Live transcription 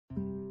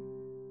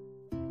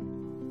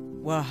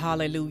Well,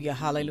 hallelujah,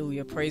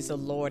 hallelujah. Praise the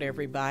Lord,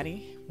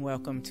 everybody.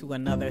 Welcome to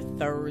another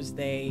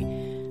Thursday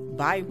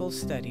Bible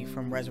study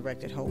from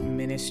Resurrected Hope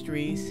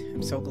Ministries.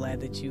 I'm so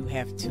glad that you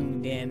have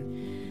tuned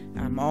in.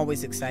 I'm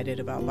always excited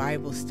about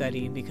Bible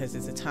study because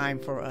it's a time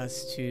for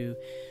us to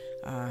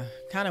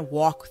kind of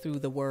walk through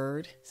the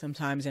Word.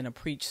 Sometimes in a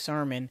preached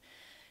sermon,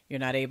 you're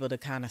not able to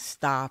kind of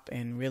stop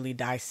and really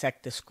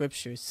dissect the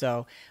scriptures.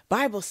 So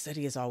Bible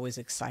study is always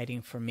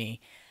exciting for me.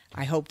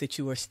 I hope that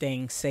you are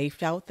staying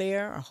safe out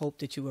there. I hope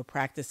that you are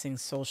practicing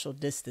social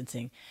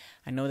distancing.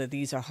 I know that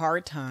these are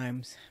hard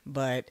times,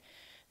 but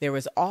there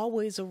is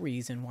always a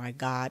reason why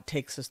God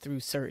takes us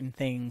through certain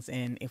things.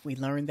 And if we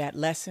learn that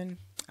lesson,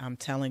 I'm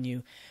telling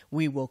you,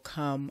 we will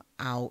come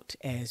out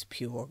as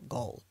pure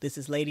gold. This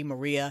is Lady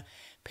Maria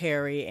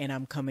Perry, and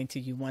I'm coming to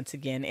you once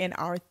again in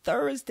our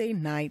Thursday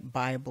night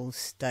Bible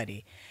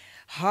study.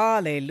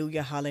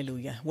 Hallelujah,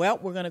 hallelujah. Well,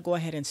 we're going to go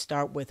ahead and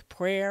start with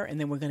prayer, and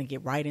then we're going to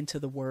get right into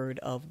the Word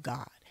of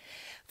God.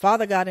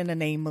 Father God, in the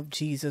name of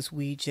Jesus,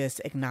 we just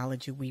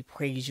acknowledge you. We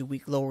praise you. We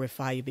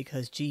glorify you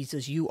because,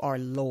 Jesus, you are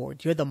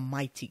Lord. You're the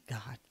mighty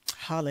God.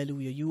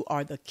 Hallelujah. You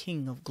are the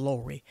King of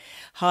glory.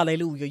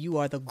 Hallelujah. You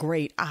are the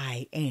great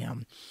I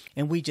am.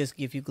 And we just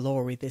give you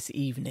glory this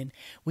evening.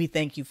 We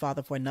thank you,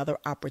 Father, for another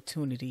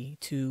opportunity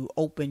to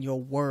open your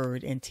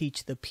word and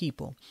teach the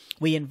people.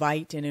 We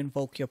invite and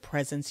invoke your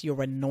presence,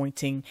 your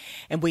anointing.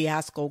 And we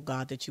ask, oh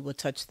God, that you will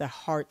touch the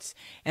hearts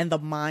and the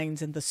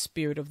minds and the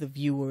spirit of the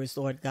viewers,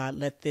 Lord God.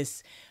 Let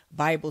this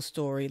Bible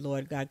story,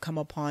 Lord God, come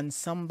upon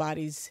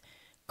somebody's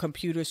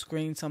computer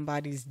screen,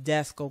 somebody's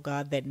desk, oh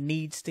God, that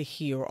needs to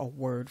hear a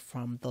word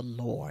from the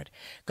Lord.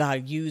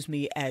 God, use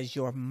me as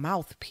your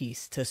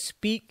mouthpiece to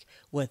speak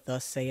with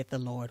us, saith the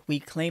Lord. We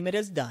claim it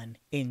as done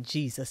in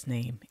Jesus'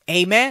 name.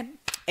 Amen.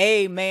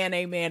 Amen,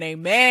 amen,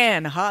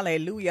 amen.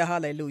 Hallelujah,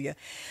 hallelujah.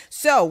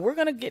 So we're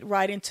going to get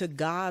right into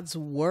God's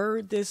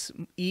word this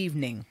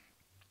evening.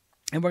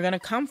 And we're going to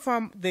come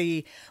from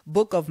the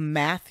book of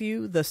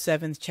Matthew, the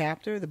 7th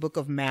chapter, the book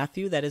of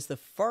Matthew. That is the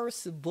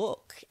first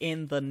book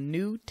in the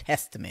New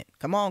Testament.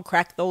 Come on,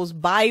 crack those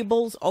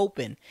Bibles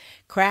open.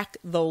 Crack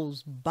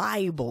those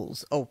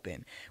Bibles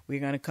open.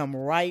 We're going to come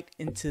right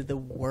into the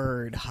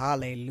word.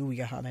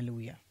 Hallelujah,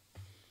 hallelujah.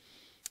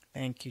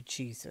 Thank you,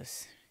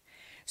 Jesus.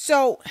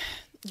 So,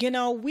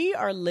 we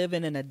are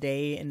living in a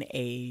day and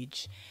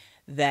age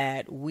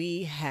that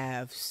we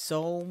have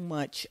so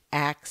much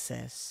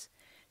access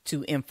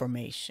to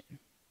information.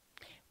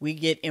 We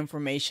get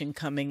information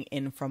coming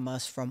in from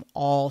us from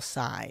all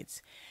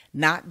sides,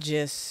 not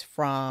just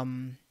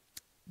from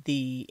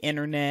the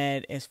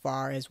internet as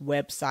far as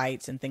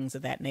websites and things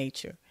of that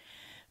nature,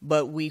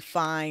 but we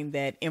find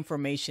that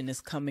information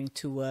is coming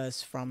to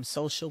us from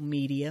social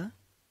media,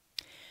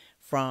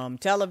 from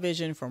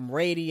television, from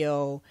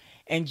radio,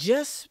 and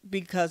just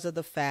because of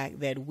the fact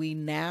that we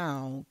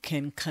now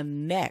can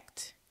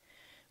connect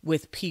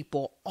with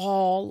people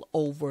all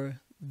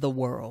over the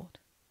world.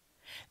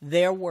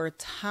 There were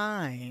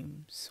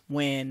times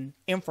when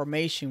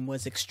information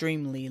was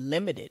extremely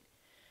limited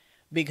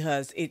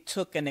because it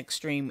took an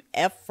extreme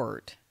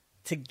effort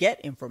to get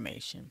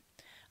information.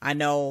 I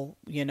know,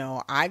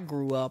 I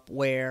grew up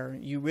where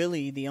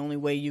the only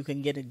way you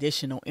can get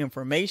additional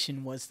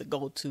information was to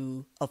go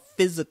to a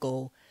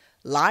physical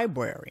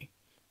library.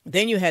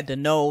 Then you had to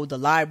know the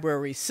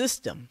library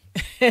system.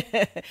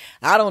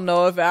 I don't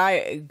know if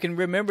I can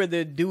remember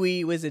the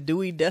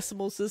Dewey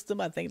Decimal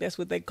System. I think that's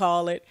what they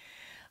call it.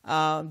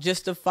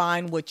 Just to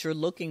find what you're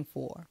looking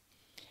for.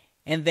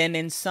 And then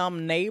in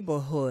some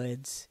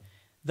neighborhoods,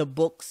 the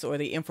books or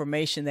the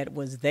information that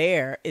was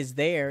there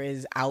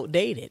is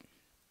outdated.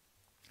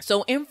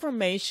 So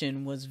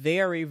information was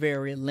very,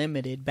 very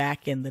limited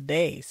back in the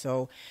day.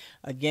 So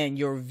again,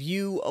 your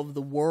view of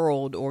the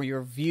world or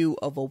your view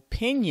of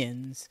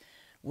opinions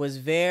was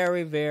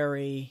very,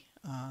 very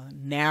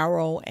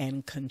narrow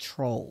and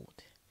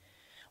controlled.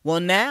 Well,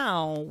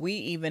 now we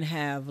even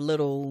have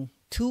little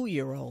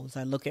 2-year-olds.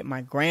 I look at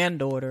my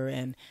granddaughter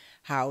and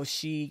how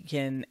she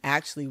can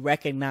actually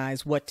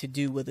recognize what to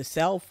do with a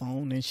cell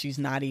phone, and she's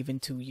not even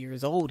 2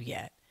 years old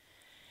yet.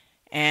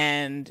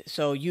 And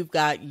so you've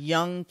got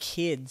young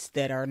kids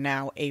that are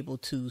now able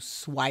to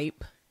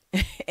swipe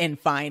and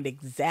find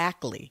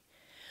exactly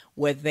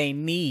what they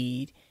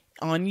need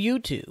on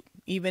YouTube,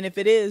 even if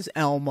it is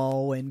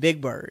Elmo and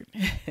Big Bird.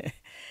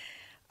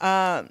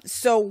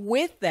 So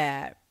with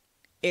that,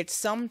 it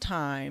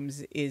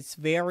sometimes is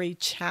very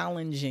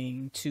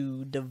challenging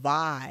to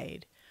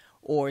divide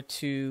or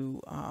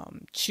to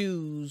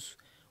choose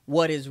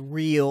what is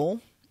real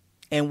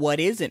and what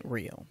isn't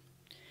real.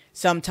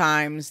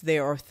 Sometimes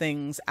there are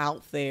things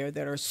out there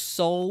that are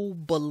so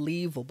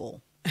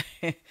believable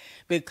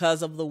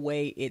because of the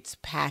way it's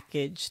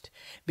packaged,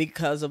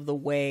 because of the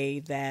way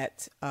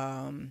that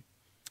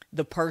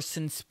the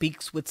person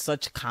speaks with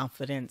such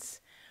confidence.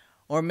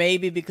 Or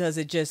maybe because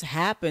it just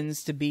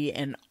happens to be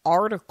an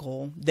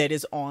article that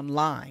is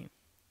online.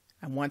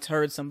 I once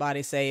heard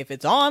somebody say, if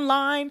it's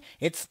online,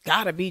 it's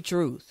got to be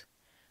truth.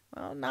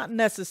 Well, not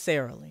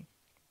necessarily.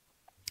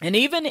 And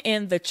even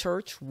in the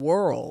church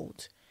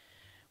world,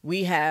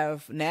 We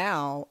have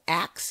now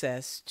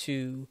access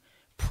to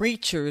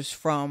preachers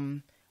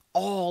from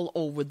all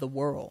over the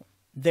world.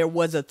 There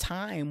was a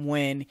time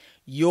when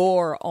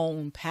your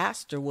own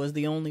pastor was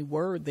the only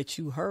word that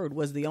you heard,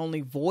 was the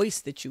only voice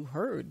that you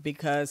heard,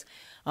 because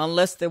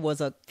unless there was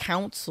a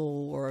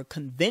council or a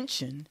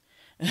convention,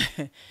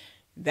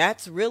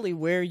 that's really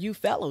where you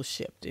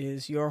fellowshipped,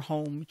 is your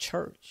home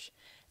church.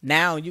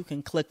 Now you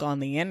can click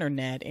on the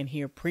internet and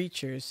hear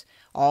preachers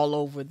all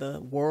over the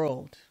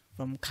world,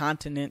 from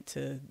continent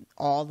to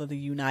all of the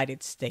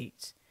United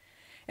States.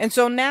 And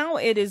so now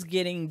it is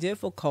getting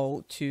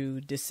difficult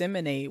to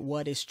disseminate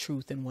what is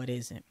truth and what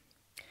isn't.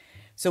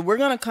 So we're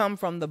going to come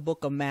from the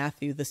book of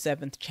Matthew, the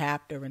 7th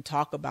chapter, and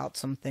talk about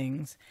some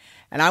things.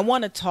 And I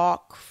want to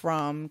talk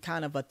from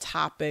kind of a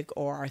topic,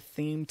 or our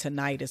theme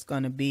tonight is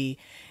going to be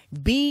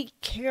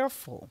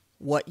careful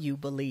what you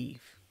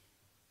believe.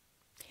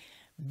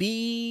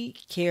 Be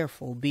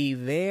careful, be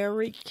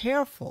very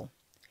careful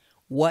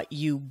what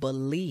you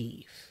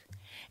believe.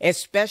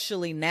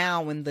 Especially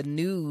now in the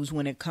news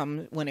when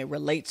it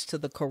relates to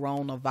the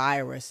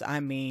coronavirus. I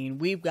mean,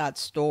 we've got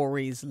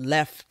stories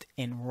left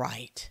and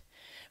right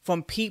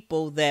from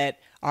people that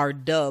are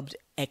dubbed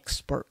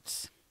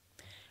experts.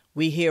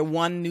 We hear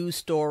one news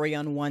story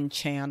on one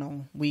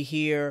channel. We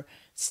hear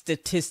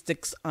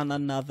statistics on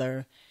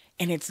another.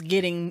 And it's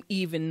getting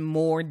even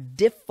more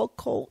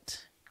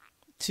difficult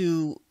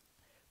to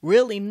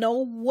really know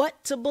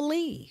what to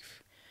believe.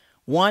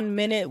 One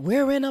minute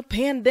we're in a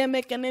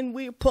pandemic, and then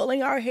we're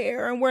pulling our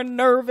hair and we're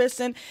nervous,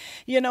 and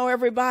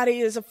everybody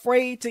is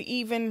afraid to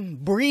even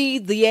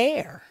breathe the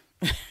air.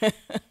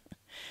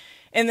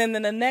 And then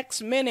in the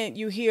next minute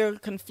you hear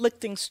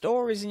conflicting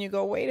stories and you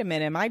go, wait a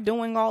minute, am I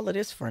doing all of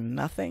this for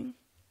nothing?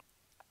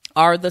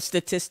 Are the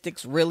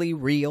statistics really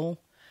real?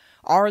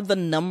 Are the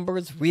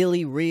numbers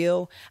really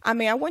real? I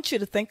mean, I want you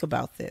to think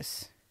about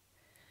this.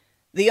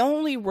 The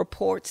only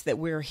reports that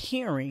we're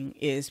hearing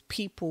is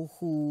people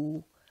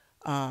who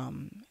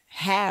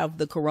have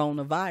the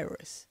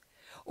coronavirus,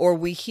 or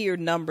we hear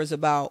numbers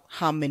about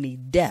how many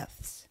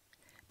deaths.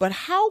 But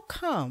how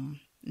come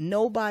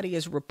nobody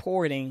is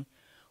reporting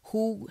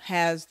who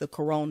has the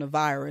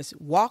coronavirus,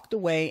 walked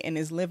away, and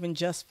is living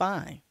just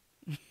fine?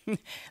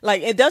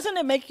 Like, doesn't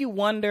it make you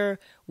wonder,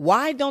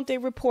 why don't they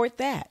report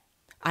that?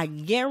 I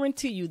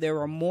guarantee you there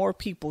are more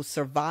people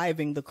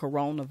surviving the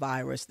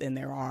coronavirus than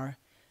there are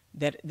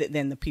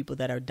than the people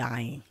that are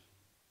dying.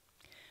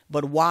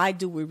 But why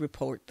do we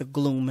report the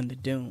gloom and the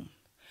doom?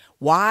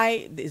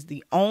 Why is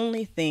the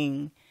only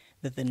thing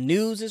that the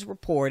news is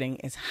reporting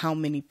is how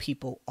many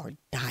people are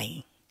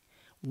dying?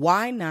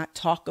 Why not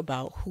talk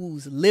about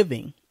who's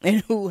living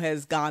and who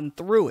has gone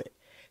through it?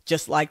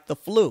 Just like the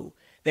flu.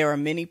 There are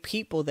many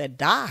people that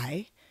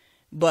die,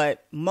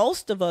 but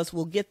most of us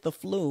will get the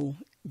flu,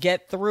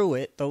 get through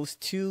it, those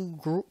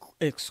 2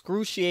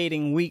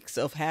 excruciating weeks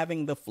of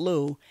having the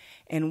flu,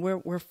 and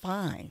we're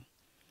fine.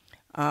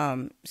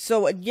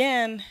 So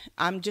again,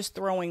 I'm just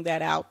throwing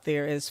that out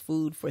there as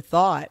food for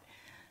thought,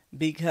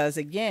 because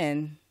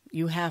again,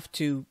 you have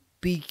to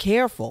be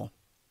careful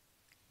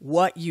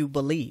what you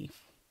believe.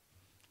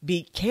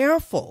 Be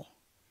careful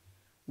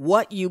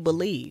what you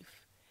believe.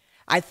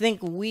 I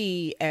think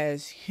we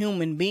as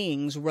human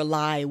beings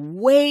rely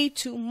way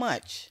too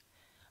much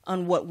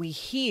on what we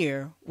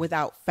hear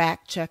without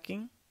fact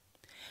checking,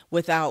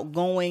 without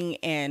going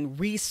and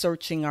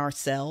researching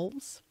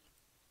ourselves.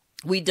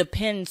 We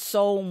depend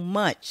so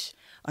much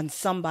on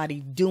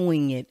somebody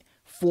doing it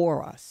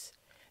for us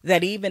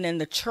that even in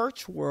the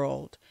church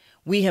world,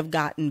 we have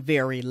gotten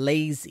very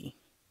lazy.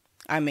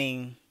 I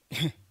mean,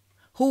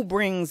 who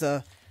brings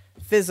a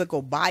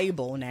physical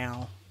Bible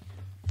now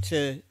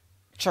to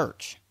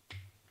church?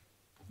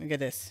 Look at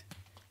this.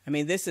 I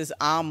mean, this is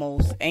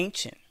almost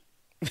ancient.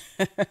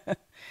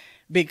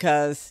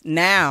 Because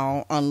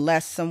now,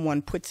 unless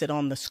someone puts it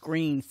on the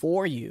screen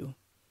for you,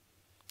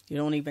 you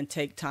don't even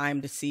take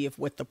time to see if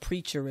what the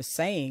preacher is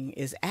saying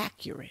is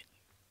accurate.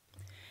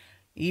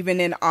 Even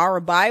in our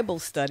Bible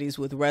studies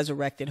with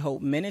Resurrected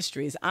Hope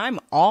Ministries, I'm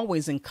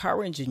always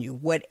encouraging you,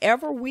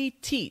 whatever we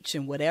teach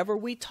and whatever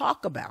we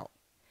talk about,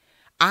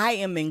 I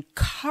am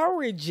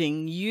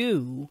encouraging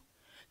you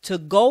to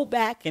go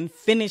back and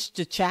finish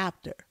the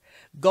chapter.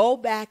 Go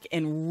back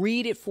and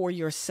read it for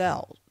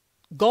yourself.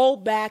 Go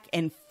back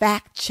and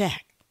fact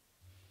check.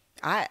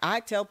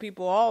 I tell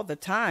people all the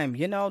time,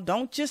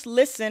 don't just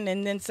listen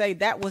and then say,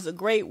 that was a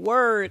great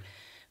word,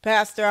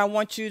 Pastor. I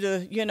want you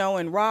to,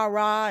 and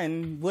rah-rah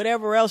and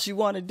whatever else you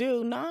want to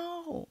do.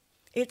 No,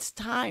 it's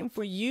time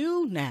for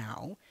you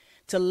now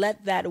to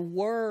let that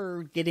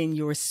word get in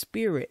your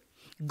spirit.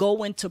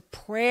 Go into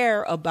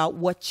prayer about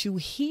what you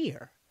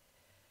hear.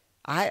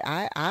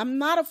 I'm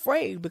not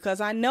afraid, because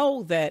I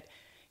know that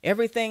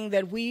everything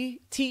that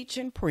we teach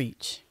and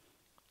preach,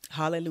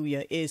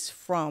 hallelujah, is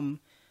from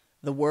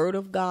the word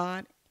of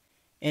God,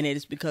 and it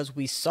is because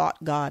we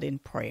sought God in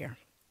prayer.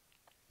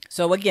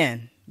 So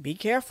again, be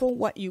careful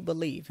what you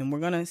believe, and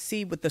we're going to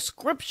see what the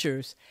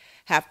scriptures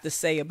have to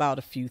say about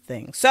a few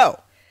things.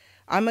 So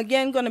I'm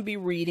again going to be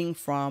reading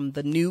from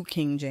the New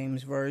King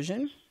James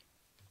Version,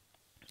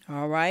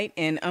 All right.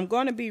 And I'm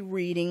going to be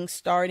reading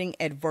starting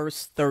at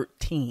verse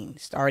 13.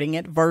 Starting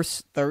at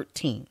verse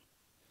 13.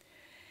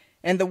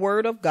 And the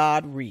word of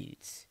God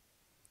reads,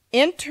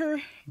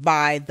 "Enter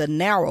by the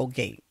narrow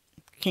gate."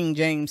 King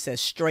James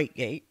says straight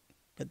gate,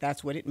 but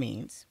that's what it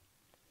means.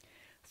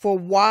 "For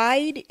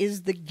wide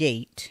is the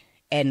gate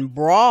and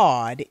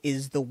broad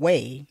is the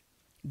way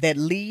that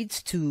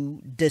leads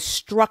to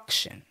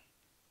destruction."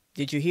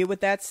 Did you hear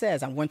what that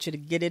says? I want you to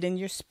get it in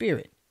your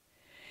spirit.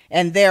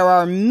 "And there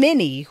are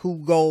many who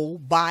go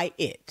by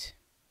it."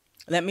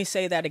 Let me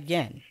say that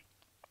again.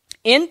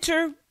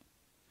 Enter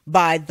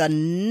by the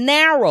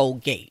narrow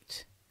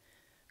gate.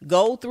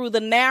 Go through the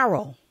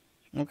narrow,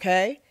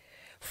 okay?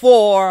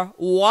 "For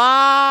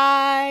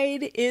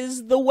wide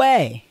is the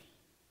way,"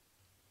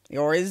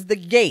 or is the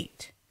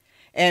gate,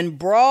 "and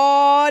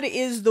broad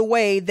is the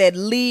way that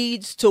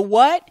leads to"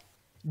 what?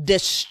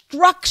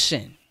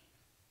 Destruction.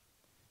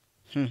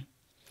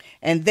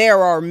 "And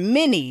there are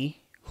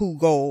many who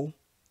go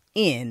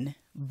in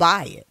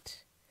by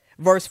it."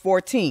 Verse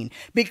 14,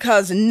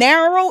 "Because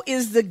narrow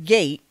is the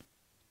gate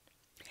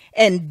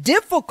and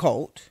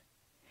difficult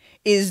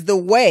is the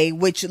way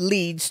which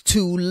leads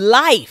to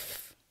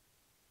life."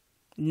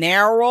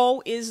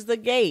 Narrow is the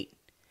gate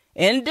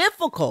and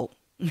difficult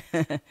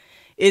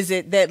is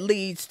it that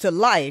leads to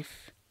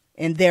life,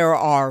 and there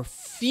are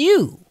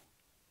few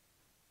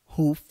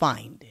who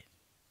find it.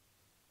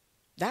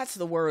 That's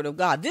the word of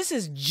God. This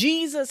is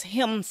Jesus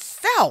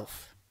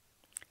himself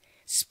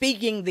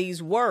speaking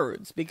these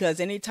words,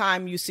 because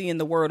anytime you see in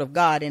the word of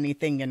God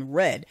anything in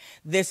red,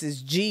 this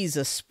is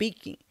Jesus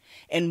speaking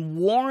and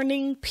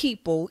warning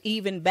people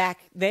even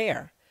back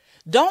there.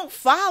 Don't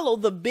follow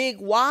the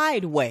big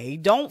wide way.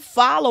 Don't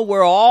follow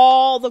where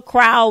all the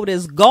crowd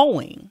is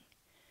going,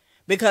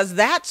 because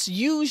that's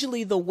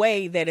usually the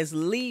way that is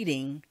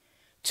leading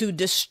to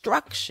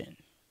destruction.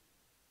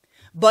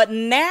 But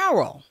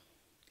narrow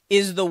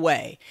is the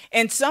way,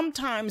 and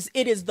sometimes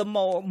it is the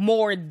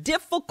more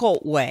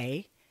difficult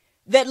way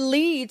that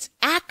leads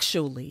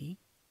actually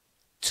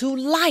to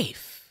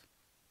life.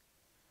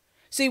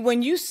 See,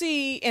 when you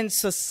see in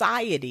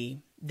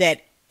society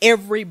that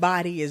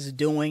everybody is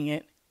doing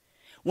it,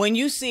 when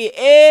you see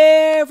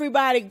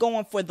everybody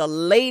going for the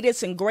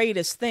latest and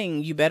greatest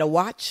thing, you better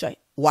watch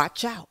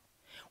out.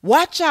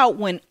 Watch out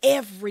when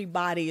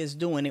everybody is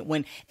doing it,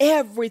 when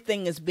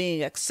everything is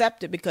being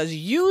accepted, because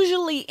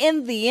usually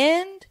in the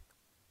end,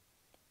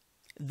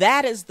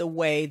 that is the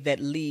way that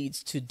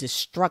leads to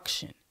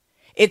destruction.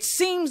 It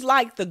seems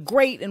like the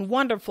great and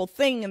wonderful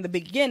thing in the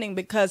beginning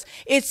because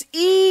it's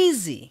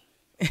easy.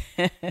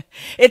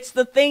 It's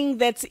the thing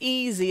that's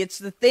easy. It's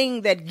the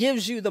thing that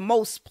gives you the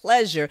most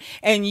pleasure.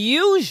 And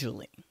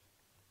usually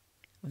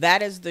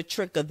that is the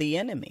trick of the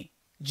enemy.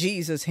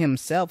 Jesus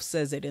himself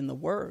says it in the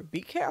word.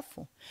 Be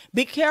careful.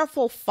 Be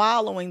careful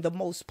following the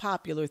most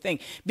popular thing.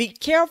 Be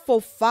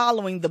careful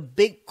following the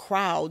big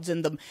crowds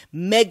and the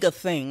mega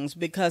things,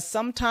 because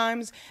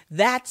sometimes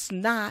that's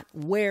not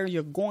where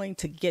you're going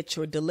to get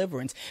your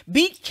deliverance.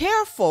 Be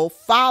careful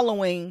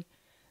following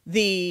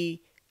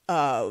the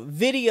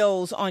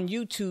videos on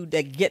YouTube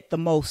that get the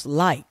most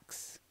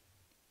likes.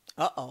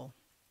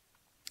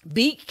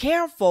 Be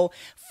careful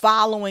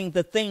following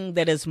the thing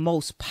that is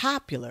most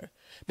popular,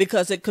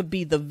 because it could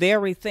be the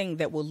very thing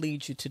that will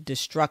lead you to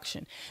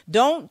destruction.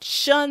 Don't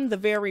shun the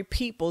very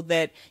people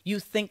that you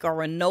think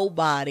are a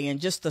nobody and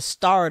just a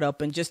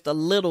startup and just a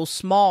little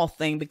small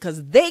thing,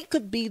 because they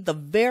could be the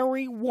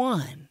very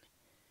one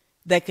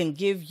that can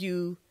give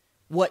you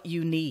what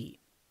you need.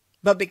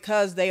 But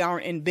because they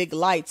aren't in big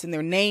lights and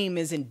their name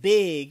isn't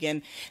big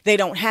and they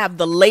don't have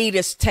the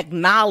latest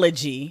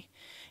technology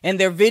and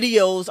their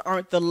videos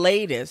aren't the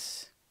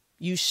latest,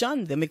 you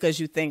shun them because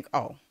you think,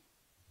 oh,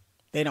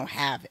 they don't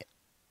have it.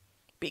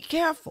 Be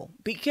careful,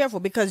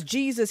 because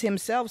Jesus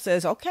himself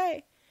says,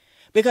 okay,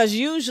 because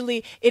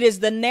usually it is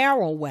the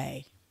narrow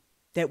way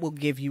that will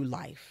give you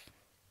life.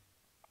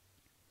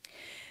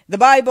 The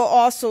Bible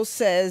also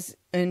says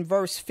in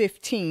verse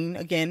 15,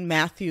 again,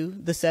 Matthew,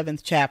 the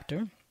 7th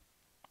chapter,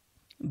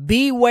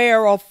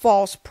 "Beware of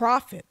false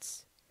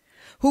prophets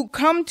who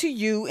come to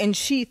you in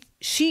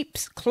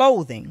sheep's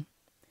clothing,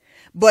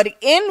 but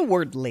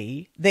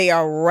inwardly they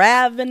are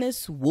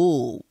ravenous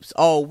wolves."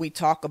 Oh, we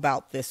talk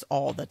about this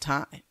all the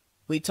time.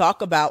 We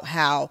talk about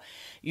how,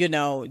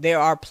 there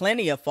are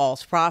plenty of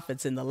false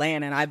prophets in the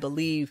land. And I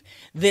believe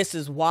this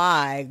is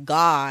why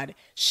God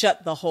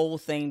shut the whole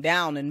thing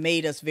down and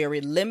made us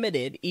very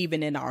limited,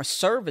 even in our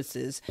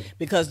services,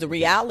 because the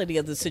reality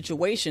of the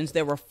situations,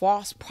 there were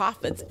false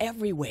prophets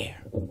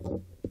everywhere.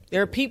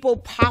 There are people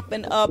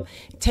popping up,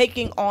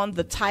 taking on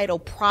the title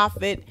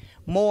prophet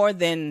more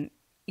than,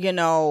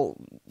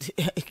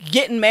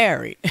 getting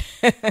married.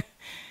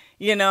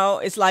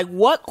 It's like,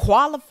 what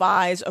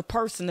qualifies a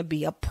person to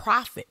be a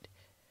prophet,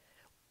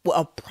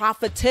 a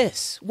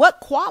prophetess? What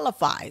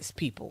qualifies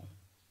people?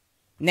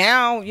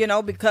 Now,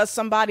 because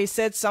somebody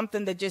said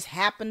something that just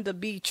happened to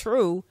be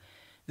true,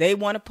 they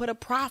want to put a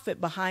prophet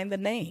behind the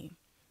name.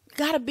 You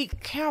got to be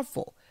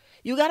careful.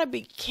 You got to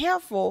be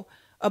careful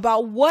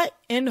about what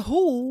and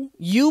who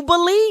you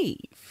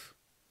believe.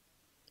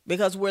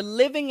 because we're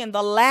living in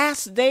the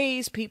last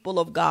days, people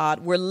of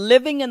God. We're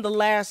living in the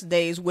last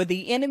days where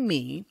the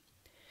enemy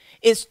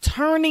is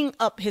turning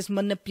up his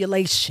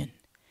manipulation.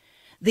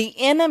 The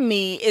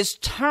enemy is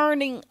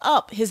turning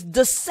up his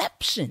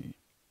deception.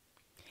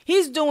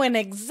 He's doing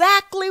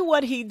exactly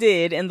what he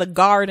did in the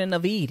Garden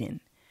of Eden,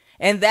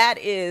 and that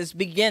is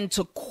begin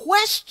to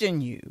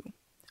question you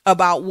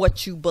about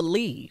what you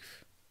believe.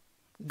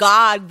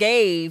 God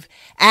gave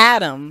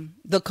Adam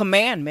the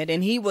commandment,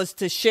 and he was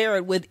to share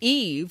it with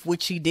Eve,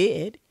 which he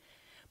did.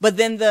 But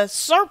then the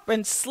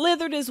serpent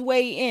slithered his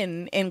way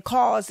in and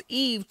caused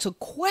Eve to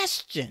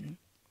question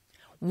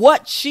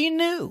what she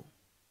knew.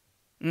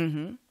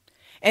 And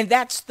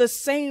that's the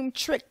same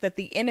trick that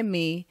the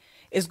enemy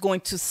is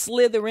going to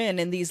slither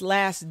in these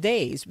last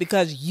days,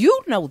 because you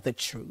know the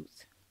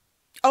truth.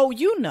 Oh,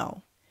 you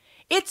know.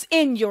 It's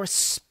in your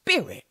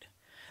spirit.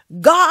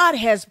 God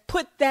has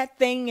put that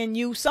thing in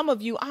you, some of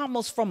you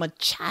almost from a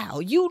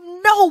child.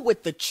 You know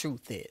what the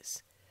truth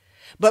is.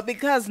 But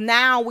because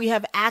now we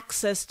have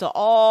access to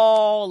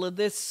all of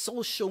this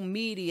social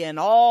media and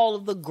all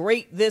of the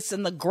great this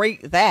and the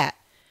great that,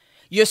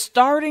 you're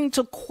starting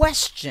to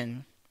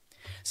question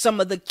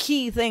some of the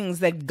key things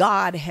that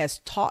God has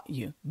taught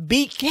you.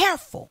 Be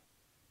careful,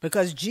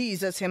 because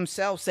Jesus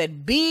himself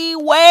said,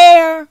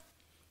 beware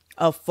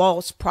of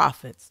false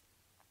prophets.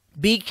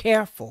 Be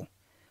careful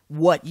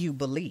what you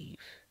believe.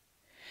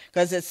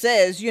 Because it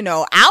says,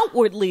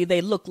 outwardly they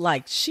look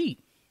like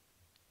sheep,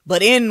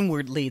 but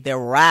inwardly they're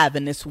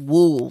ravenous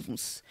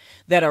wolves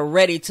that are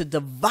ready to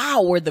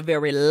devour the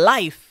very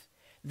life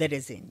that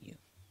is in you.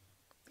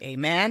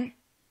 Amen.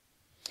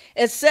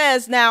 It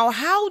says, now,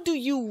 how do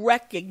you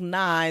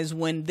recognize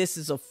when this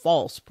is a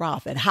false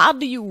prophet? How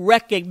do you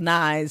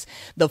recognize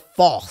the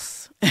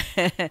false?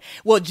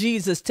 Well,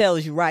 Jesus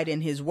tells you right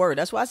in his word.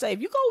 That's why I say,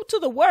 if you go to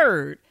the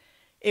word,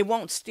 it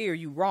won't steer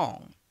you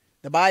wrong.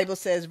 The Bible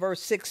says,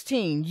 verse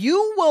 16,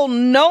 you will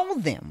know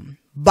them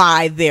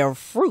by their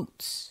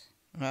fruits.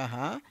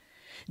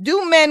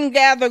 Do men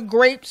gather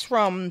grapes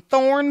from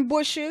thorn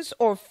bushes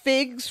or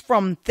figs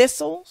from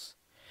thistles?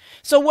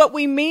 So what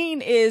we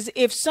mean is,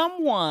 if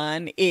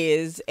someone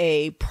is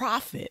a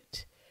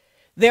prophet,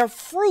 their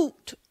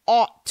fruit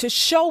ought to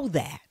show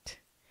that.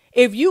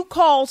 If you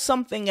call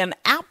something an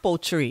apple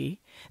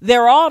tree,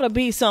 there ought to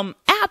be some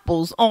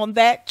apples on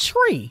that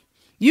tree.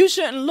 You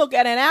shouldn't look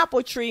at an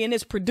apple tree and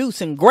it's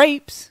producing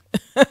grapes.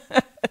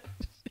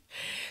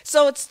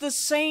 So it's the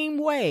same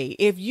way.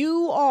 If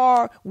you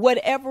are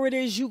whatever it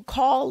is you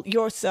call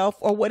yourself,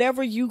 or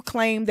whatever you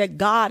claim that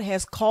God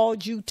has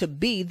called you to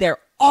be, there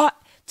ought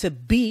to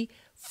be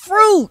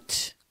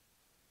fruit.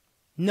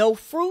 No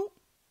fruit?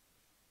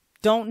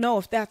 Don't know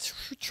if that's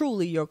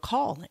truly your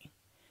calling.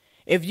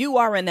 If you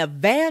are an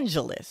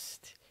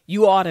evangelist,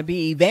 you ought to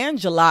be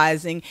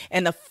evangelizing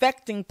and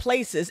affecting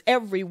places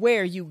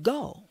everywhere you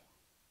go.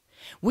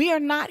 We are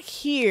not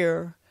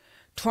here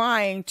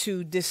trying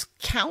to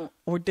discount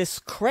or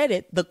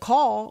discredit the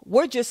call.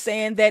 We're just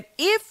saying that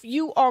if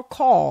you are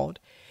called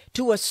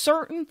to a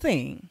certain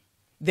thing,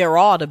 there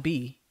ought to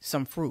be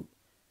some fruit.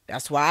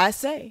 That's why I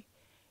say,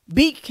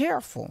 be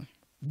careful.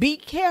 Be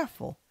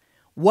careful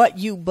what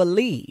you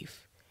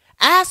believe.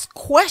 Ask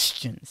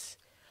questions.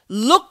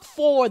 Look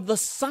for the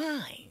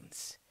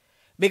signs,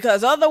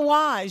 because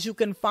otherwise you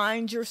can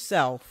find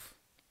yourself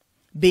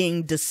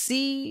being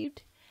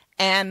deceived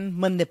and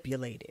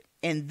manipulated.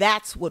 And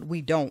that's what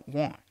we don't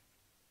want.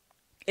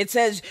 It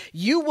says,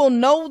 you will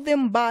know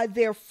them by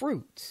their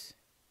fruits.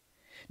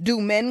 Do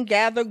men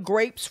gather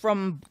grapes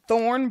from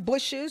thorn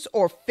bushes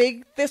or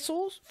fig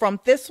thistles from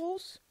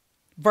thistles?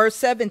 Verse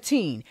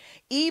 17,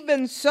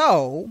 even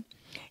so,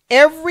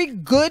 every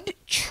good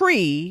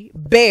tree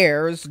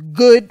bears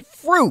good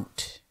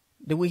fruit.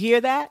 Do we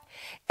hear that?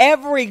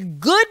 Every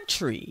good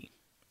tree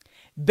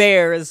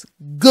bears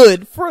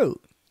good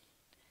fruit.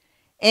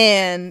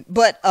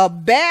 But a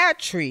bad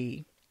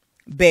tree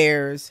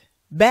bears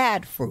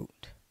bad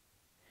fruit.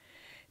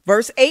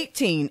 Verse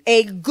 18,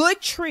 a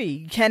good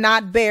tree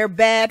cannot bear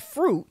bad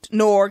fruit,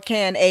 nor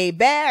can a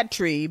bad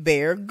tree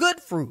bear good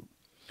fruit.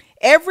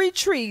 Every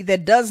tree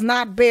that does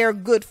not bear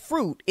good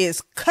fruit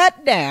is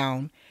cut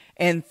down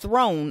and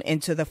thrown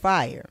into the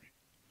fire.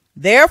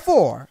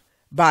 Therefore,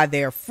 by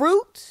their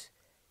fruits,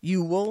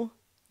 you will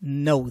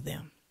know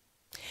them.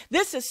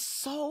 This is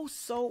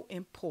so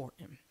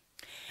important.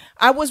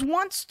 I was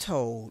once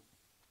told,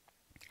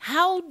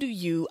 how do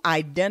you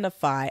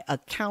identify a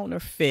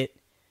counterfeit,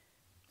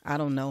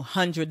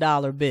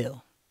 $100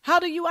 bill? How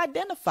do you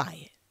identify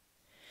it?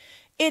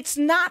 It's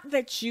not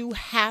that you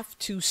have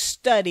to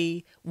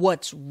study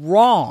what's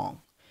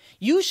wrong.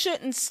 You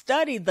shouldn't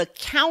study the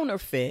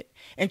counterfeit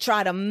and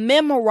try to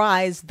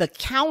memorize the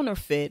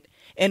counterfeit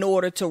in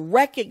order to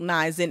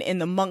recognize it in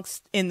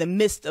the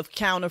midst of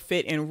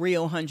counterfeit and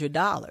real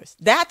 $100.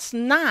 That's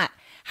not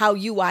how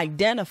you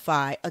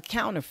identify a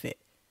counterfeit.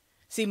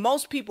 See,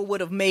 most people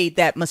would have made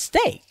that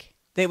mistake.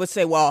 They would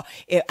say, well,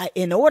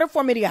 in order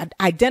for me to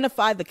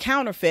identify the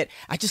counterfeit,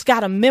 I just got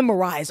to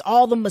memorize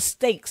all the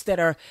mistakes that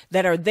are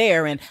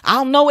there, and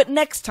I'll know it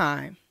next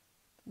time.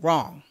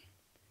 Wrong.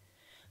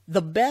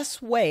 The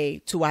best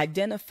way to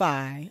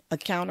identify a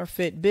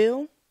counterfeit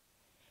bill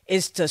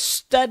is to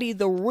study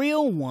the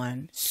real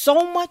one,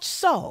 so much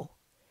so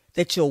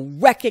that you'll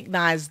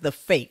recognize the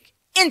fake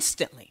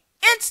instantly,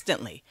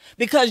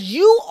 because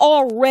you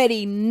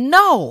already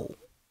know.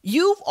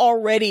 You've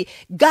already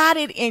got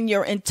it in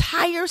your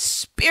entire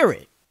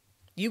spirit.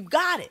 You've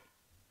got it.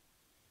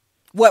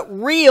 What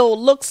real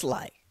looks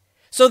like.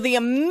 So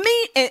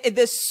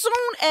as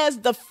soon as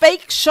the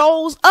fake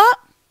shows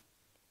up,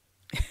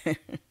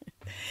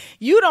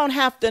 you don't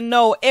have to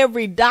know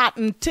every dot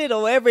and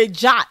tittle, every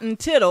jot and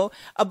tittle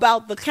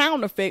about the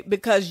counterfeit,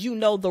 because you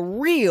know the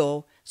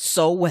real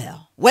so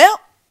well. Well,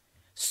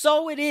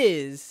 so it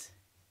is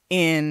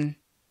in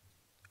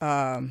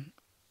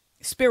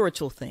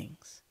spiritual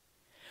things.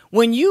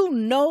 When you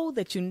know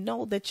that you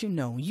know that you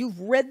know, you've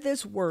read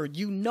this word,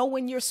 you know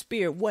in your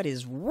spirit what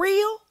is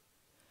real,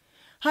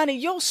 honey,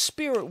 your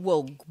spirit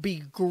will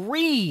be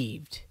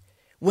grieved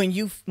when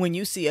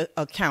you see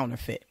a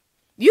counterfeit.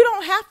 You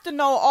don't have to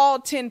know all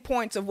 10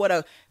 points of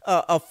what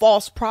a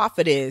false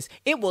prophet is.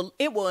 It will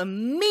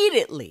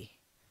immediately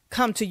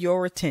come to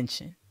your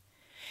attention.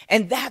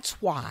 And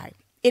that's why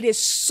it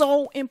is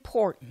so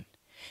important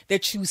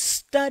that you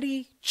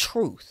study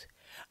truth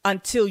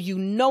until you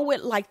know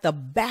it like the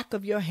back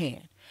of your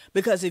hand.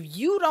 Because if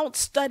you don't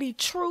study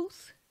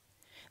truth,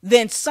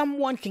 then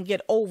someone can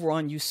get over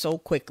on you so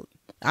quickly.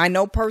 I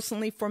know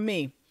personally for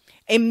me,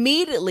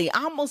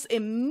 almost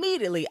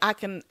immediately, I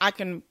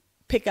can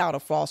pick out a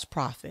false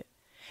prophet.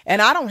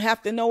 And I don't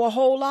have to know a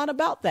whole lot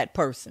about that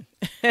person.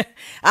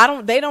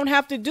 They don't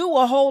have to do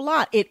a whole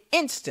lot.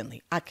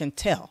 Instantly, I can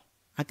tell.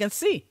 I can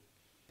see.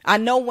 I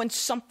know when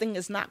something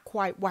is not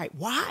quite right.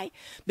 Why?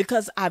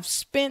 Because I've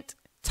spent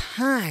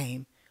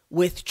time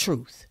with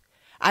truth.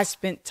 I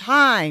spent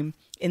time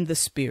in the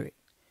spirit.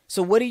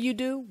 So what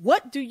do?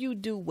 What do you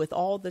do with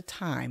all the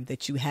time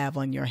that you have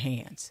on your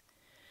hands?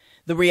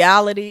 The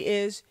reality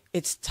is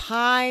it's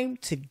time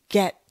to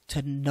get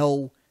to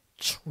know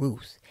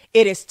truth.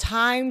 It is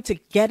time to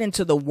get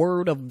into the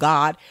word of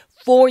God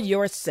for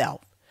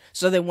yourself,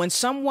 so that when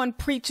someone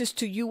preaches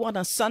to you on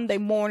a Sunday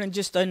morning,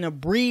 just an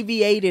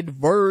abbreviated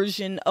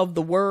version of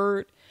the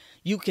word,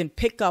 you can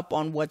pick up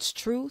on what's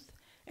truth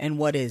and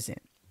what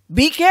isn't.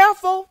 Be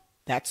careful.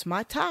 That's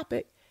my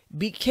topic.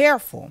 Be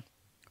careful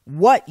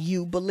what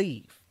you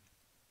believe.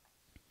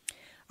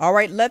 All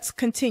right, let's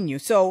continue.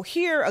 So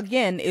here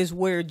again is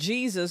where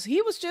Jesus,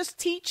 he was just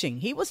teaching.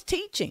 He was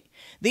teaching.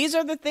 These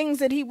are the things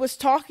that he was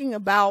talking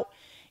about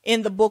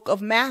in the book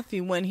of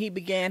Matthew when he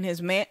began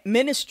his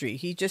ministry.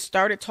 He just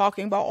started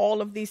talking about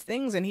all of these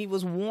things, and he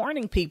was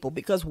warning people,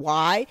 because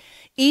why?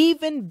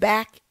 Even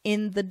back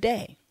in the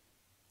day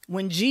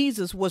when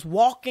Jesus was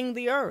walking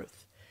the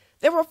earth,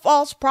 there were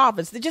false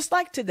prophets. Just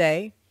like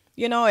today,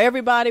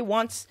 everybody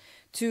wants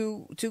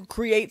to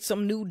create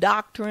some new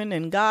doctrine,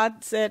 and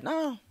God said,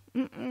 no.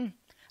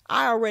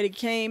 I already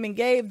came and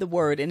gave the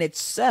word, and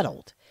it's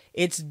settled.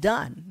 It's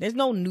done. There's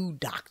no new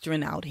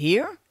doctrine out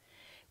here.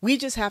 We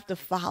just have to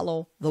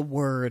follow the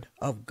word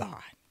of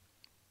God.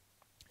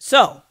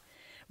 So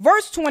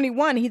verse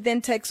 21, he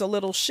then takes a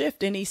little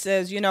shift, and he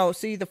says,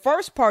 see, the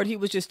first part, he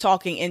was just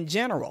talking in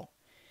general.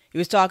 He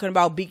was talking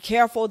about be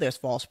careful. There's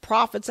false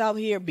prophets out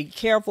here. Be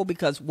careful,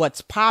 because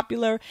what's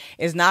popular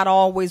is not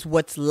always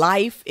what's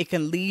life. It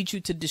can lead you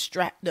to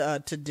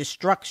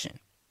destruction.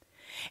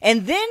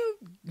 And then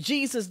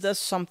Jesus does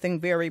something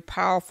very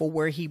powerful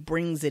where he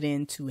brings it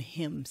into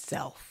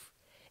himself.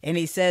 And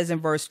he says in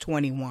verse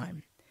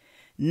 21,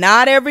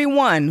 not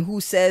everyone who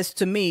says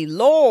to me,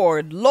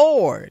 Lord,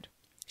 Lord,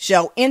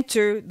 shall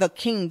enter the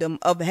kingdom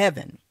of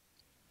heaven,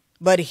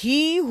 but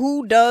he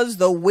who does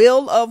the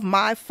will of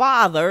my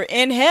Father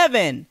in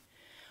heaven.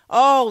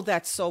 Oh,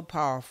 that's so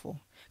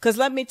powerful. Because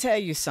let me tell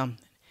you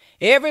something.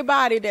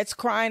 Everybody that's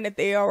crying that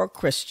they are a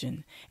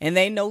Christian and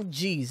they know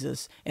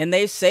Jesus and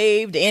they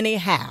saved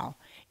anyhow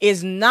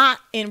is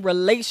not in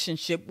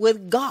relationship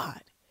with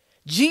God.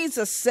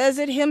 Jesus says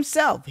it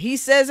himself. He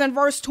says in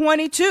verse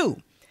 22,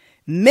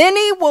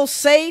 many will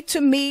say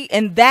to me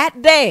in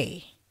that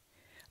day,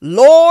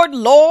 Lord,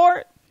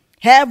 Lord,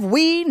 have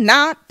we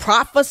not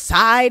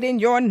prophesied in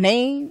your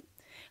name,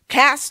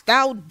 cast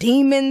out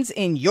demons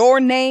in your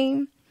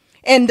name,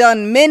 and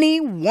done many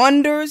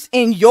wonders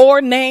in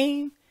your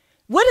name?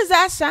 What does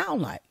that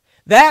sound like?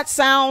 That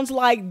sounds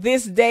like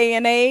this day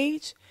and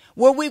age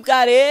where we've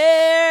got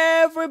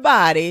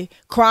everybody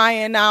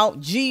crying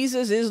out,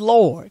 Jesus is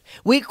Lord.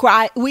 We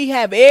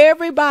have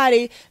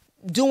everybody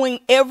doing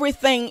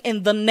everything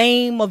in the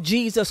name of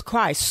Jesus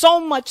Christ. So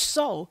much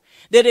so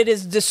that it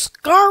is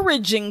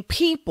discouraging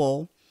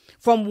people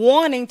from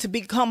wanting to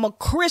become a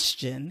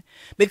Christian,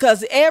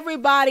 because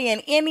everybody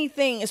and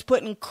anything is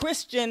putting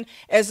Christian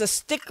as a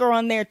sticker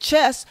on their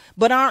chest,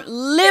 but aren't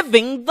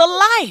living the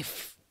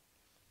life.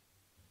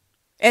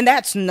 And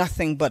that's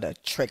nothing but a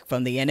trick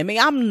from the enemy.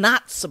 I'm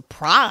not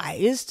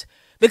surprised,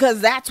 because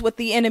that's what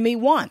the enemy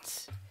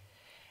wants.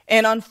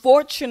 And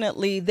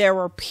unfortunately, there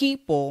are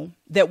people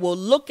that will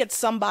look at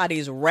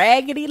somebody's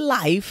raggedy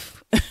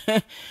life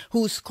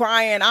who's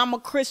crying, I'm a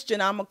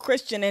Christian,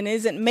 and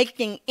isn't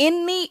making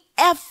any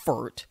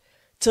effort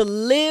to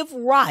live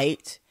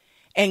right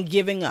and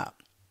giving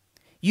up.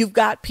 You've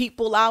got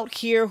people out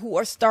here who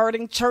are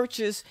starting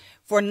churches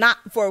for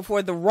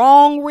the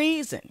wrong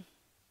reason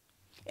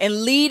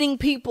and leading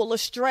people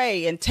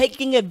astray and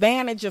taking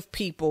advantage of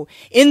people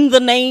in the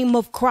name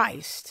of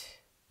Christ.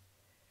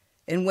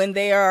 And when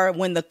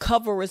the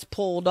cover is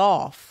pulled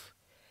off,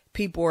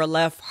 people are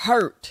left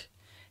hurt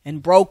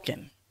and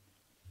broken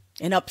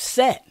and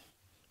upset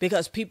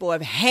because people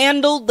have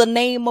handled the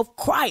name of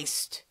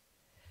Christ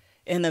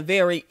in a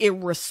very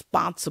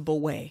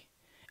irresponsible way.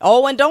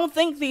 Oh, and don't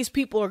think these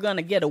people are going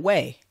to get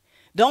away.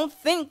 Don't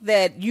think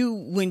that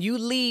when you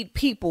lead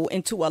people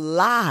into a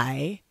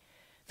lie,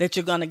 that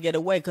you're going to get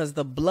away, because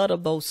the blood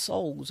of those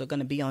souls are going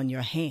to be on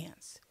your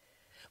hands.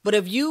 But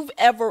if you've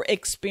ever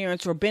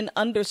experienced or been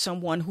under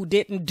someone who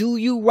didn't do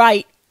you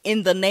right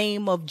in the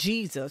name of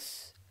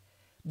Jesus,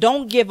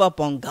 don't give up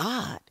on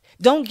God.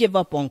 Don't give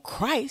up on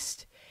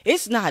Christ.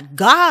 It's not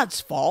God's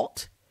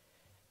fault.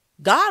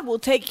 God will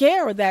take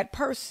care of that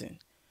person.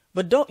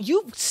 But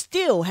you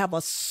still have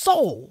a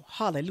soul,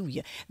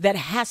 hallelujah, that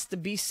has to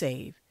be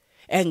saved.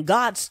 And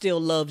God still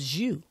loves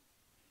you.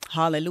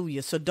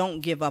 Hallelujah. So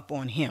don't give up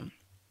on him.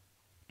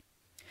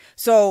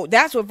 So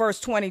that's what verse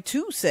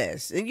 22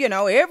 says. You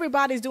know,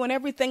 everybody's doing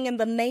everything in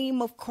the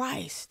name of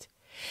Christ.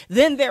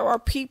 Then there are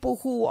people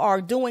who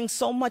are doing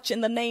so much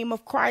in the name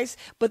of Christ,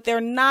 but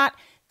they're not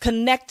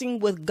connecting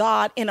with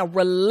God in a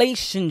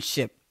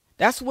relationship.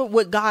 That's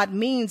what God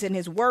means in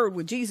his word,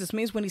 what Jesus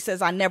means when he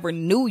says, I never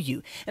knew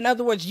you. In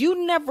other words,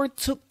 you never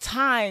took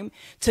time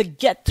to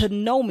get to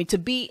know me, to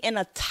be in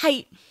a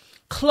tight,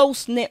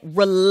 close-knit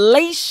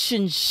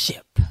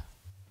relationship.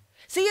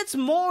 See, it's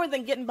more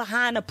than getting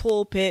behind a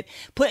pulpit,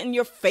 putting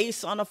your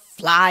face on a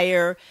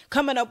flyer,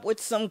 coming up with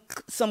some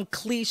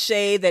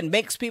cliche that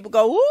makes people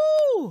go,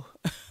 ooh.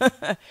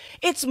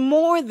 It's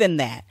more than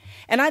that.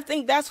 And I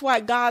think that's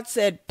why God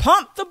said,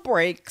 pump the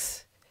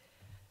brakes.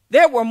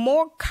 There were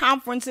more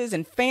conferences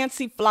and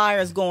fancy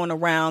flyers going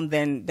around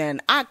than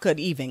I could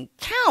even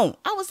count.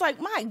 I was like,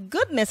 my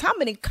goodness, how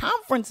many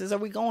conferences are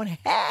we going to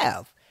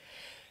have?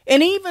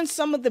 And even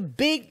some of the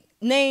big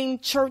name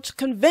church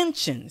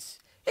conventions.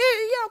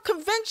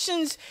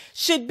 Conventions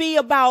should be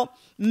about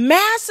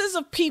masses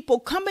of people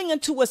coming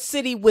into a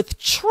city with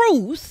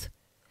truth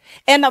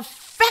and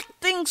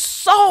affecting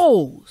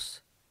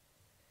souls.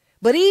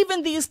 But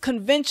even these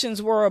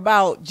conventions were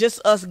about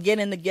just us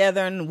getting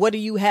together and what do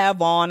you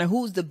have on and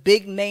who's the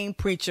big name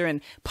preacher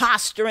and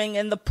posturing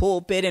in the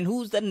pulpit and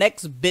who's the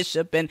next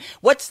bishop and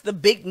what's the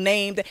big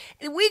name.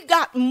 We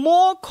got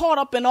more caught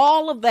up in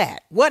all of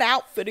that. What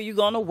outfit are you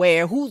going to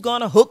wear? Who's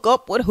going to hook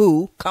up with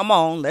who? Come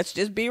on, let's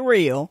just be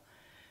real.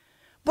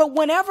 But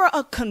whenever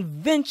a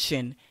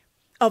convention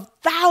of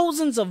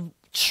thousands of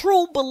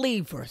true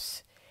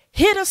believers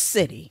hit a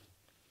city,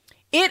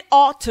 it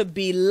ought to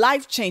be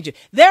life-changing.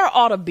 There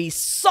ought to be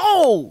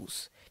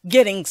souls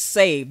getting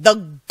saved.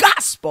 The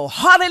gospel,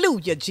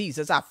 hallelujah,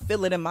 Jesus, I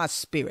feel it in my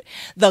spirit.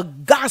 The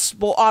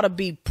gospel ought to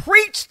be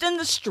preached in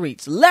the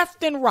streets,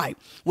 left and right.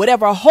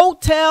 Whatever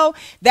hotel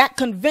that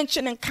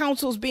convention and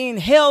council is being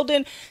held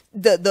in,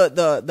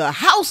 the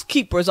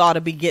housekeepers ought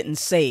to be getting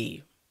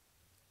saved.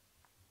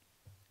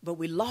 But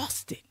we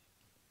lost it.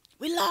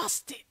 We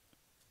lost it.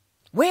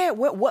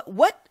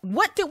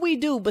 What did we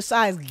do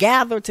besides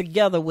gather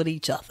together with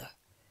each other?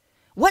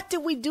 What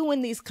did we do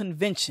in these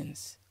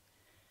conventions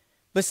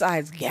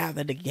besides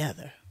gather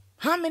together?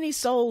 How many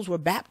souls were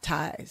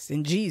baptized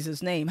in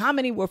Jesus' name? How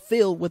many were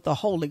filled with the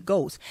Holy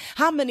Ghost?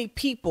 How many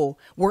people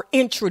were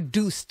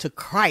introduced to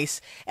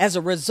Christ as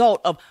a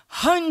result of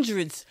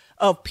hundreds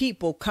of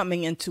people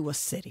coming into a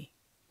city?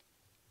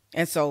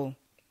 And so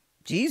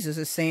Jesus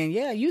is saying,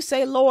 yeah, you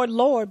say, Lord,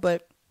 Lord,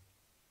 but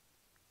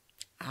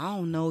I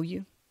don't know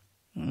you.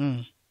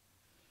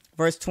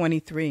 Verse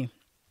 23.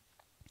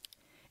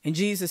 And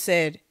Jesus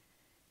said,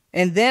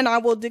 and then I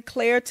will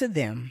declare to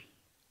them,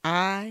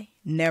 I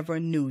never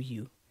knew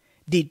you.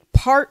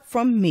 Depart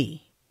from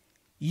me,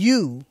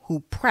 you who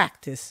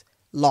practice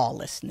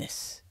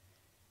lawlessness.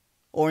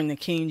 Or in the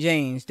King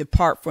James,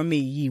 depart from me,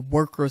 ye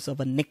workers of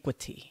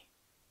iniquity.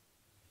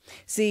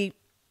 See,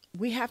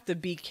 we have to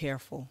be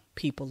careful,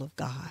 people of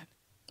God.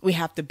 We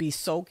have to be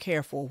so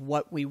careful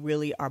what we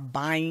really are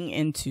buying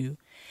into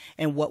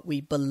and what we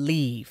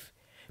believe.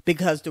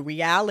 Because the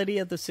reality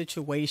of the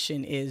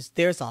situation is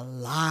there's a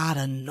lot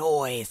of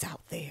noise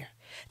out there.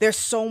 There's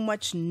so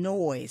much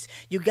noise.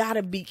 You got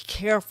to be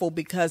careful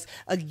because,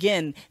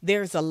 again,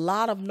 there's a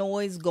lot of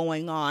noise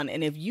going on.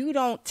 And if you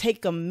don't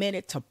take a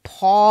minute to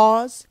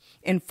pause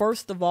and,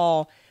 first of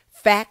all,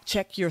 fact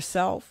check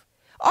yourself,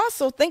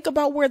 also think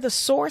about where the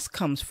source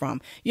comes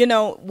from. You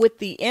know, with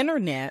the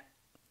internet,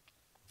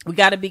 we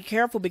got to be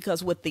careful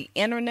because with the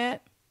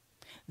internet,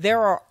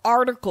 there are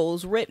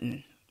articles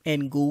written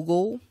in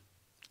Google,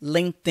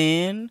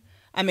 LinkedIn,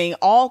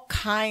 all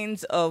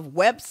kinds of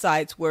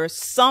websites where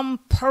some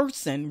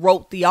person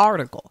wrote the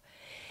article.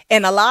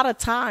 And a lot of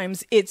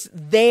times it's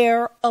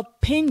their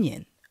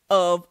opinion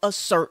of a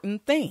certain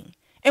thing.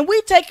 And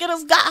we take it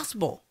as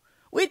gospel.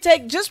 We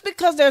take, just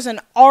because there's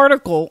an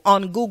article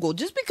on Google,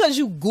 just because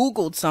you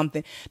Googled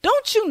something,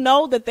 don't you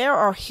know that there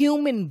are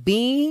human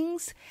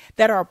beings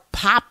that are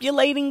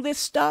populating this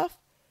stuff?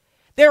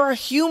 There are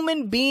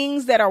human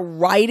beings that are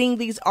writing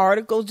these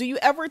articles. Do you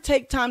ever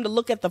take time to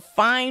look at the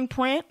fine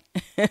print?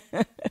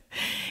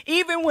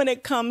 Even when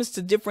it comes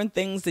to different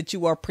things that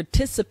you are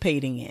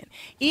participating in,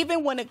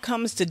 even when it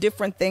comes to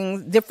different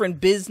things, different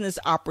business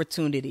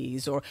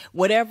opportunities or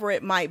whatever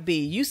it might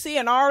be, you see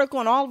an article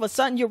and all of a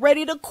sudden you're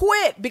ready to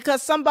quit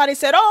because somebody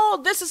said,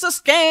 oh, this is a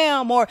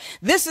scam or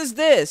this is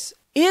this.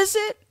 Is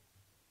it?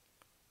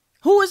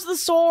 Who is the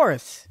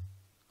source?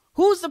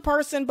 Who's the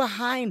person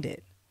behind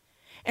it?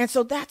 And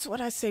so that's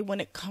what I say when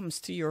it comes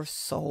to your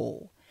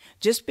soul.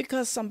 Just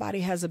because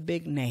somebody has a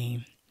big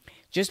name,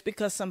 just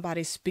because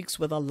somebody speaks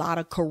with a lot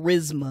of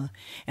charisma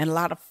and a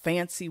lot of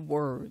fancy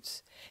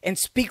words and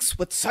speaks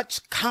with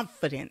such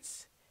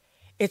confidence,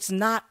 it's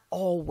not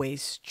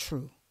always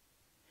true.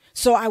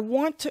 So I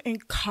want to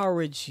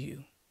encourage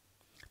you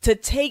to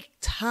take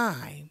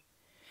time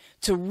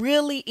to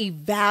really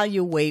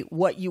evaluate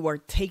what you are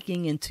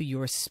taking into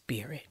your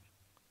spirit.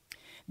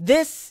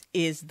 This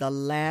is the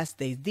last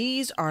days.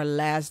 These are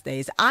last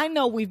days. I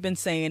know we've been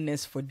saying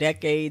this for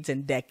decades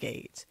and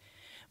decades,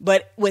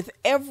 but with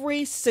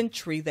every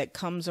century that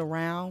comes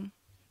around,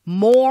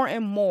 more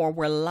and more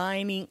we're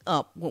lining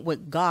up with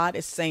what God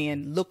is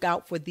saying. Look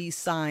out for these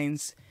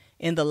signs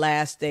in the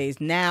last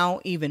days. Now,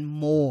 even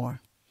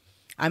more.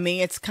 I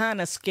mean, it's kind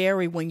of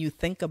scary when you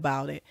think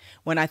about it.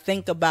 When I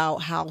think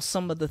about how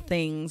some of the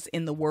things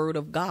in the Word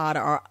of God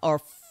are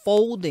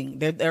folding,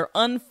 they're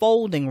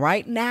unfolding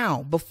right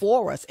now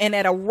before us and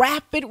at a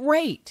rapid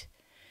rate.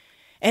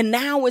 And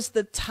now is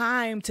the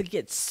time to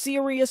get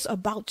serious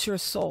about your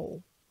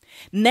soul.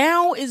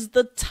 Now is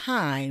the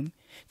time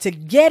to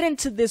get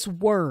into this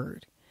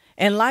word.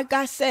 And like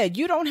I said,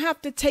 you don't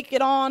have to take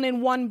it on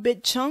in one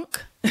big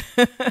chunk.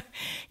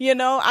 You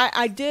know,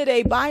 I did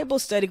a Bible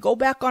study. Go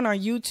back on our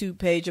YouTube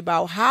page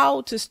about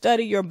how to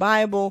study your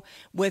Bible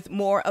with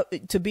more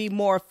to be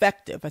more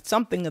effective at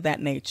something of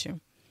that nature.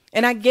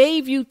 And I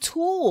gave you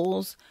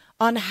tools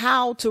on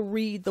how to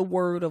read the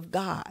word of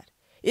God.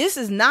 This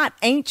is not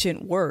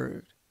ancient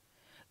word.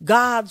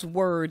 God's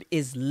word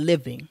is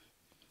living.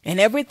 And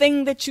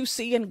everything that you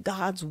see in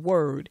God's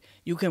word,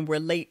 you can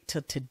relate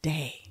to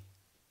today.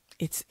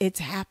 It's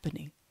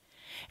happening.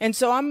 And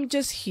so I'm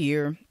just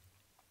here,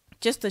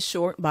 just a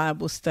short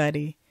Bible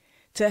study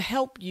to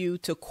help you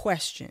to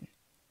question,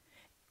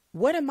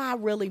 what am I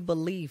really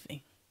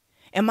believing?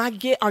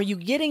 Are you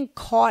getting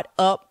caught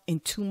up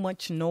in too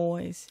much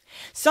noise?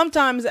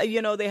 Sometimes,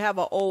 you know, they have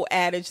an old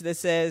adage that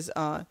says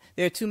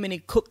there are too many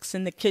cooks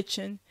in the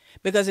kitchen.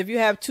 Because if you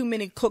have too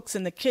many cooks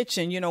in the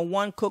kitchen, you know,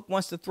 one cook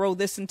wants to throw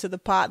this into the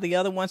pot, the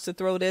other wants to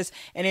throw this,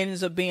 and it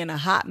ends up being a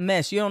hot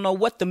mess. You don't know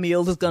what the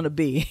meal is going to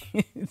be.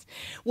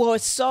 Well,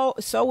 so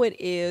it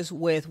is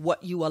with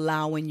what you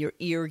allow in your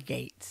ear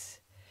gates.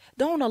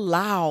 Don't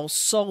allow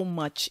so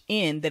much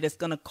in that it's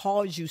going to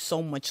cause you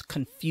so much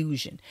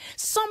confusion.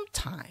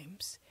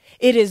 Sometimes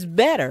it is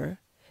better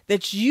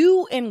that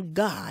you and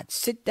God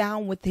sit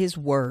down with his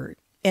word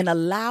and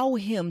allow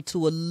him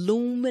to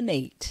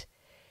illuminate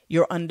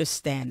your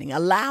understanding.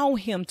 Allow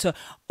him to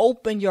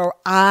open your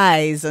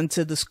eyes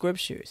unto the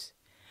scriptures.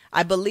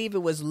 I believe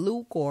it was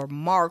Luke or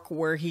Mark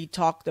where he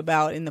talked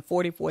about in the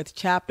 44th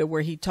chapter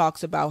where he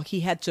talks about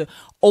he had to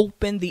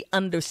open the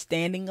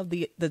understanding of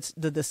the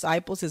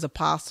disciples, his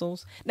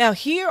apostles. Now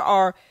here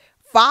are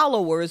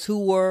followers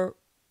who were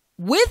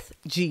with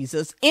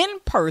Jesus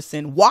in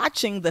person,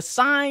 watching the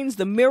signs,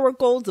 the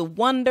miracles, the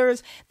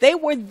wonders. They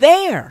were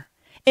there,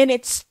 and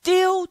it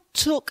still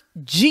took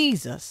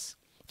Jesus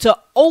to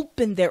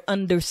open their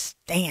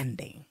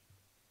understanding.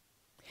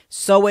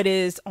 So it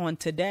is on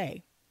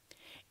today.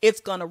 It's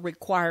going to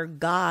require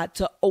God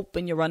to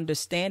open your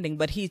understanding,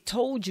 but he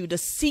told you to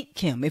seek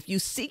him. If you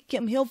seek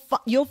him,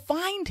 you'll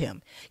find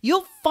him.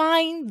 You'll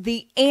find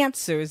the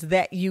answers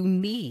that you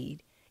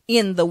need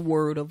in the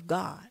word of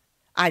God.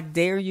 I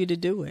dare you to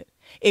do it.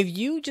 If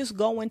you just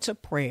go into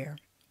prayer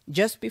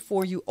just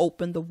before you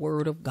open the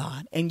word of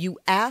God and you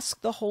ask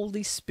the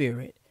Holy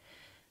Spirit,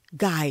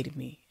 guide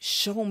me,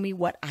 show me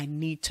what I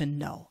need to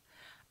know,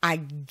 I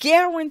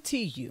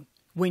guarantee you,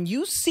 when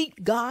you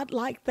seek God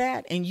like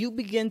that and you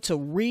begin to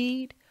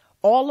read,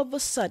 all of a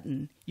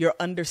sudden your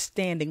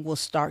understanding will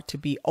start to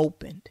be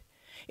opened.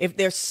 If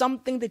there's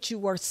something that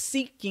you are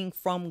seeking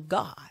from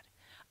God,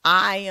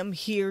 I am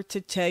here to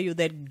tell you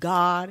that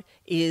God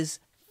is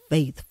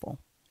faithful.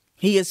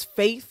 He is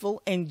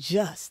faithful and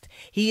just.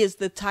 He is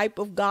the type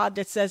of God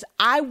that says,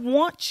 I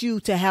want you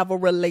to have a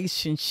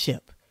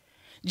relationship.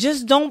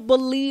 Just don't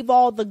believe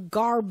all the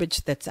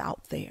garbage that's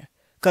out there,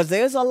 because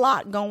there's a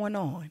lot going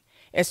on.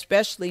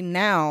 Especially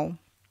now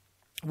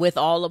with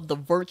all of the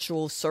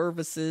virtual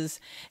services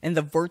and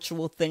the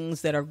virtual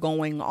things that are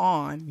going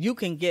on, you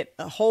can get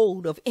a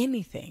hold of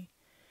anything,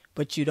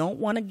 but you don't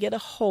want to get a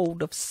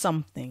hold of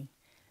something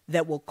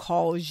that will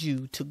cause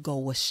you to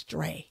go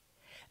astray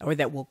or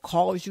that will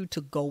cause you to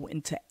go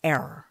into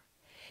error.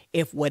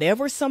 If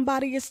whatever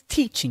somebody is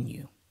teaching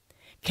you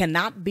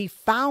cannot be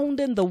found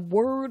in the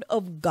word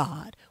of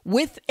God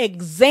with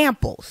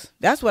examples,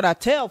 that's what I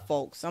tell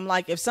folks. I'm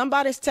like, if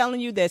somebody's telling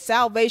you that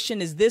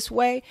salvation is this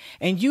way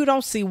and you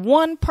don't see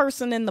one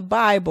person in the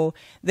Bible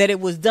that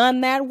it was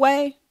done that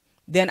way,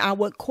 then I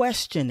would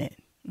question it.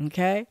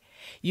 Okay.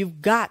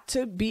 You've got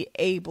to be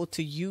able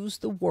to use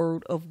the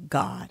word of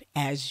God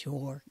as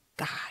your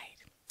guide.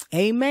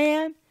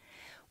 Amen.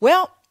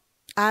 Well,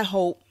 I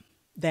hope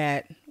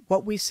that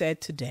what we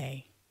said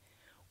today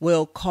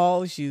will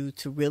cause you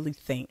to really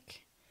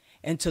think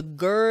and to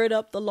gird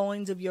up the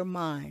loins of your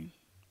mind.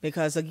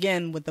 Because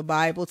again, what the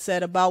Bible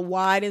said about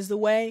wide is the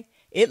way,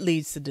 it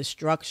leads to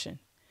destruction.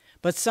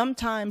 But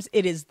sometimes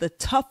it is the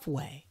tough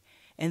way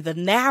and the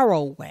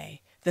narrow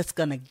way that's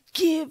going to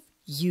give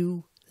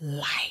you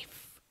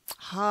life.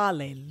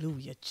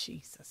 Hallelujah,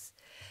 Jesus.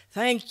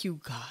 Thank you,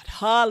 God.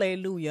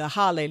 Hallelujah.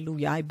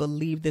 Hallelujah. I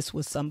believe this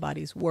was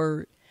somebody's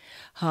word.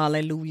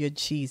 Hallelujah,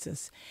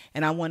 Jesus.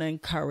 And I want to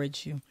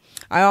encourage you.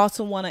 I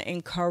also want to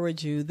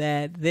encourage you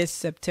that this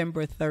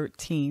September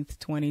 13th,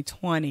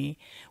 2020,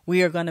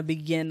 we are going to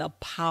begin a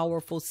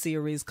powerful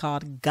series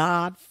called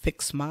God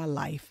Fix My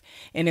Life.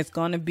 And it's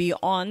going to be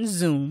on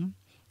Zoom.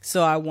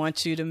 So I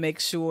want you to make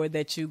sure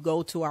that you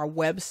go to our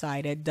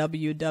website at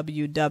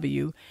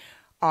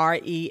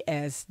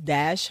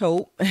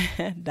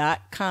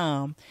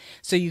www.res-hope.com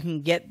so you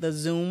can get the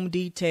Zoom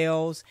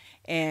details.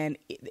 And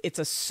it's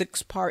a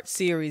 6-part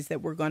series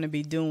that we're going to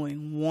be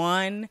doing,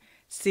 1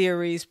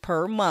 series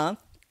per month.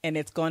 And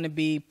it's going to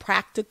be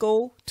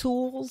practical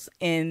tools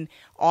and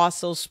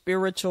also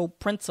spiritual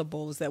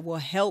principles that will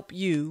help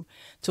you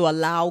to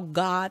allow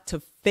God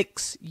to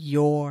fix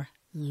your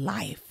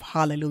life.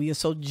 Hallelujah.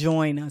 So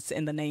join us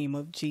in the name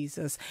of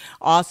Jesus.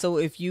 Also,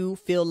 if you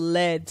feel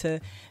led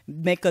to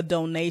make a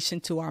donation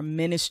to our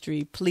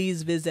ministry,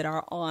 please visit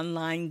our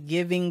online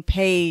giving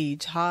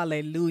page.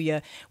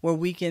 Hallelujah. Where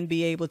we can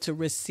be able to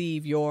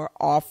receive your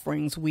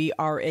offerings. We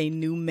are a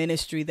new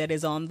ministry that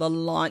is on the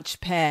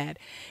launch pad,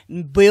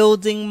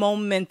 building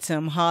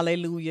momentum.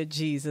 Hallelujah,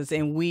 Jesus.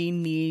 And we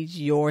need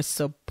your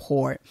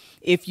support.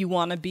 If you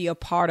want to be a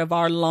part of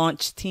our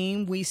launch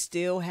team, we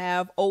still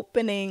have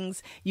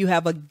openings. You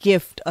have a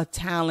gift, a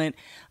talent,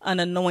 an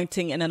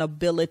anointing, and an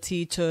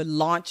ability to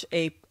launch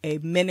a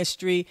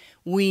ministry.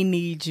 We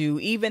need you.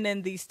 Even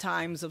in these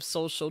times of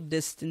social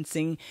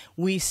distancing,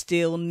 we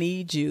still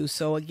need you.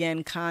 So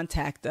again,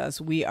 contact us.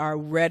 We are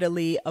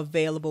readily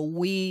available.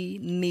 We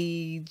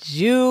need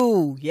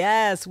you.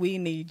 Yes, we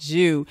need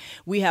you.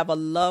 We have a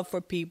love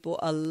for people,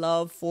 a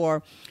love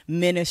for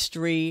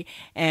ministry,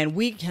 and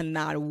we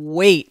cannot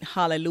wait,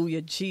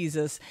 hallelujah,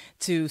 Jesus,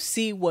 to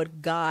see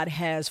what God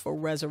has for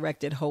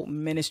Resurrected Hope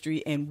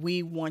Ministry, and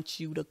we want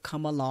you to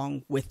come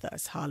along with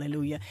us.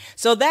 Hallelujah.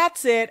 So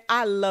that's it.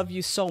 I love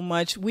you so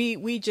much. We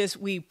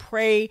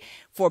pray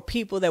for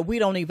people that we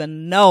don't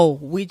even know.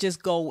 We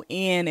just go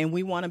in and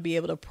we want to be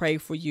able to pray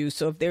for you.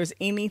 So if there's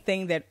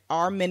anything that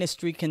our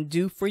ministry can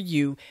do for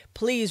you,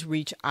 please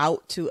reach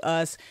out to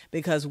us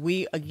because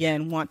we,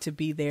 again, want to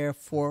be there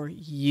for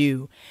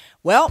you.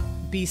 Well,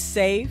 be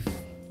safe.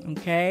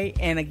 Okay.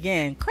 And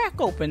again, crack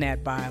open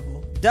that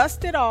Bible,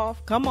 dust it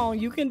off. Come on,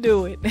 you can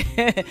do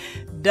it.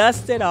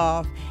 Dust it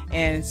off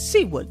and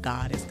see what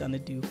God is going to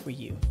do for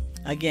you.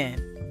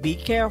 Again, be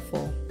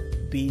careful.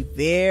 Be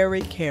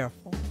very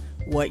careful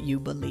what you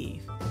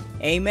believe.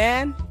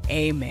 Amen.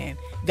 Amen.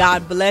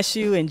 God bless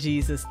you in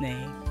Jesus'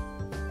 name.